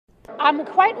I'm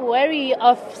quite wary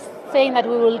of saying that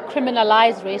we will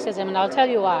criminalize racism, and I'll tell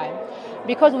you why.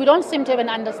 Because we don't seem to have an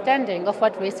understanding of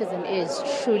what racism is,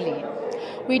 truly.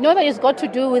 We know that it's got to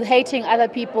do with hating other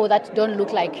people that don't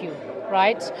look like you,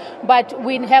 right? But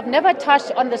we have never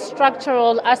touched on the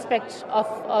structural aspect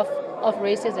of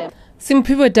racism.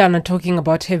 Simphiwe Dana talking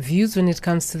about her views when it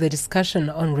comes to the discussion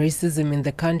on racism in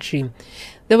the country.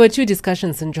 There were 2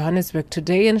 discussions in Johannesburg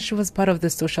today, and she was part of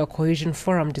the Social Cohesion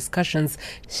Forum discussions.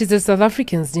 She says South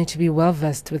Africans need to be well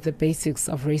versed with the basics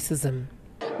of racism.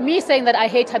 Me saying that I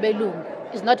hate Tabelung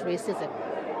is not racism,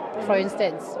 for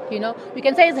instance. We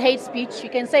can say it's hate speech,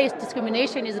 you can say it's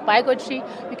discrimination, it's bigotry,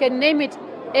 you can name it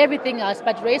everything else,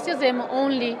 but racism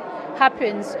only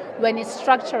happens when it's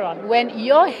structural. When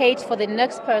your hate for the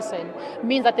next person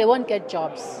means that they won't get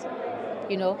jobs.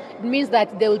 It means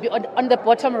that they will be on the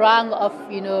bottom rung of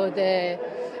the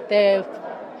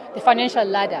financial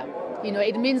ladder.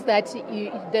 It means that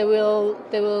they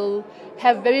will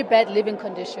have very bad living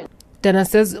conditions. Dana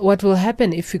says what will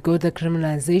happen if we go the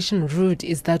criminalization route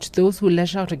is that those who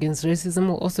lash out against racism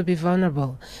will also be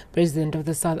vulnerable. President of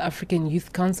the South African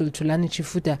Youth Council, Thulani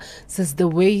Chifuta, says the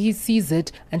way he sees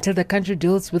it, until the country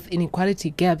deals with inequality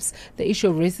gaps, the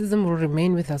issue of racism will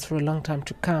remain with us for a long time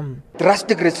to come.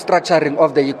 Drastic restructuring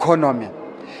of the economy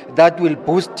that will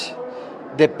boost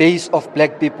the base of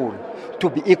black people to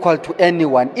be equal to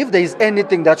anyone. If there is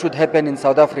anything that should happen in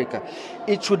South Africa,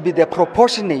 it should be the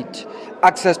proportionate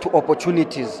access to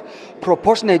opportunities,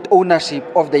 proportionate ownership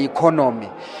of the economy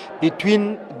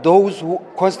between those who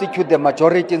constitute the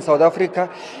majority in South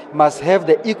Africa must have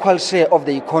the equal share of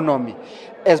the economy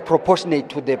as proportionate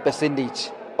to the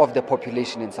percentage of the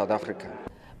population in South Africa.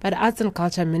 But Arts and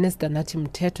Culture Minister Nathi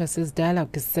Mthethwa says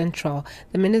dialogue is central.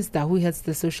 The minister, who heads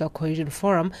the Social Cohesion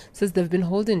Forum, says they've been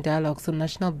holding dialogues on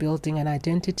national building and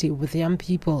identity with young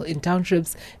people in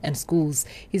townships and schools.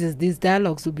 He says these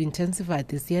dialogues will be intensified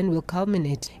this year and will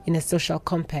culminate in a social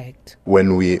compact.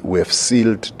 When we have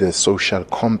sealed the social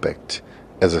compact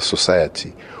as a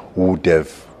society, we would have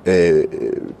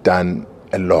done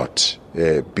a lot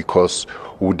because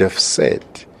we would have said,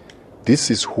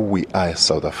 this is who we are as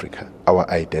South Africa, our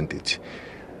identity.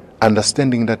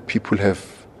 Understanding that people have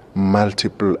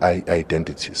multiple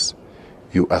identities.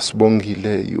 You are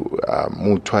Sbongile, you are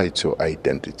Mutwa, it's your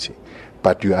identity.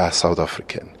 But you are South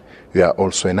African. You are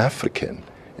also an African.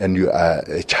 And you are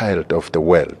a child of the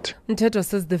world. Mthethwa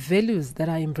says the values that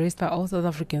are embraced by all South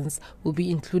Africans will be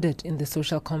included in the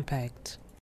social compact.